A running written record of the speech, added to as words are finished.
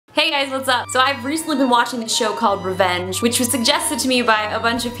Hey guys, what's up? So I've recently been watching this show called Revenge, which was suggested to me by a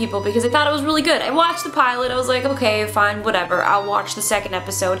bunch of people because I thought it was really good. I watched the pilot, I was like, okay, fine, whatever, I'll watch the second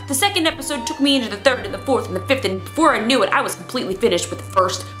episode. The second episode took me into the third and the fourth and the fifth, and before I knew it, I was completely finished with the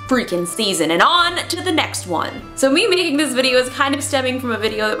first freaking season and on to the next one. So me making this video is kind of stemming from a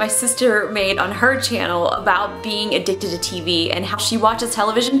video that my sister made on her channel about being addicted to TV and how she watches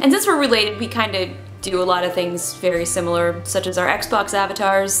television. And since we're related, we kind of do a lot of things very similar, such as our Xbox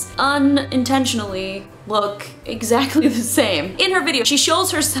avatars unintentionally look exactly the same. In her video, she shows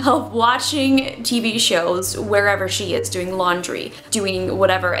herself watching TV shows wherever she is, doing laundry, doing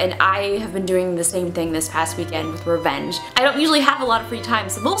whatever, and I have been doing the same thing this past weekend with Revenge. I don't usually have a lot of free time,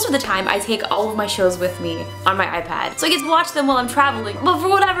 so most of the time I take all of my shows with me on my iPad. So I get to watch them while I'm traveling, but for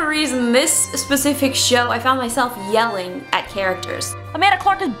whatever reason, this specific show, I found myself yelling at characters. Amanda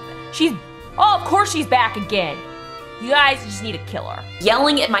Clark is, oh, of course she's back again. You guys just need to kill her.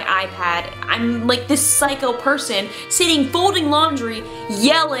 Yelling at my iPad. I'm like this psycho person sitting folding laundry,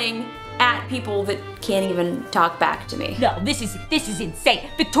 yelling at people that can't even talk back to me. No, this is insane.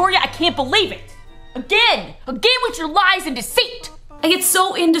 Victoria, I can't believe it. Again with your lies and deceit. I get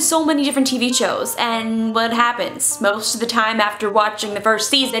so into so many different TV shows, and what happens? Most of the time after watching the first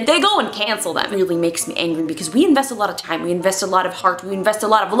season, they go and cancel them. It really makes me angry because we invest a lot of time, we invest a lot of heart, we invest a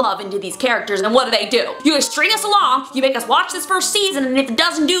lot of love into these characters, and what do? You string us along, you make us watch this first season, and if it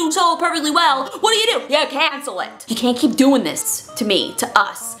doesn't do so perfectly well, what do? You cancel it. You can't keep doing this to me, to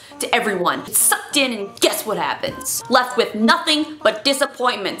us, to everyone. It's sucked in and guess what happens? Left with nothing but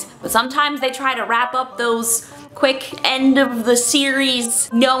disappointment. But sometimes they try to wrap up those quick end of the series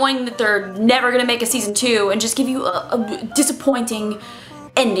knowing that they're never gonna make a season 2 and just give you a disappointing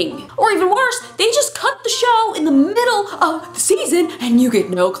ending. Or even worse, they just cut the show in the middle of the season and you get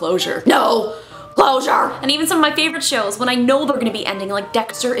no closure. No closure! And even some of my favorite shows, when I know they're gonna be ending, like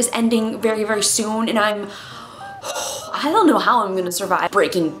Dexter is ending very, very soon and I don't know how I'm gonna survive.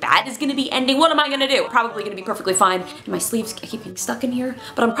 Breaking Bad is gonna be ending. What am I gonna do? Probably gonna be perfectly fine. And my sleeves keep getting stuck in here.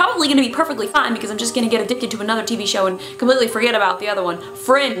 But I'm probably gonna be perfectly fine because I'm just gonna get addicted to another TV show and completely forget about the other one.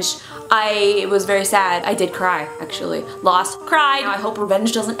 Fringe. I was very sad. I did cry, actually. Lost, cried. I hope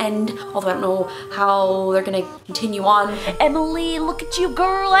Revenge doesn't end, although I don't know how they're gonna continue on. Emily, look at you,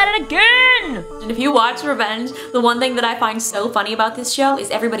 girl, at it again! And if you watch Revenge, the one thing that I find so funny about this show is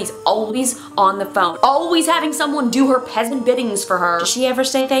everybody's always on the phone. Always having someone do her peasant biddings for her. Does she ever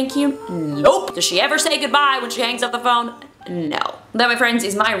say thank you? Nope. Does she ever say goodbye when she hangs up the phone? No. That, my friends,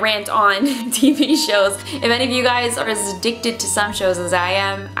 is my rant on TV shows. If any of you guys are as addicted to some shows as I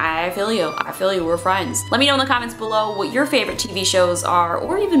am, I feel you. I feel you. We're friends. Let me know in the comments below what your favorite TV shows are,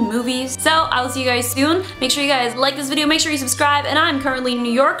 or even movies. So I will see you guys soon. Make sure you guys like this video, make sure you subscribe, and I'm currently in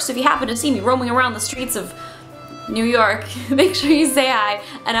New York, so if you happen to see me roaming around the streets of New York, make sure you say hi,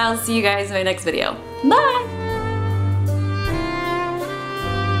 and I'll see you guys in my next video. Bye!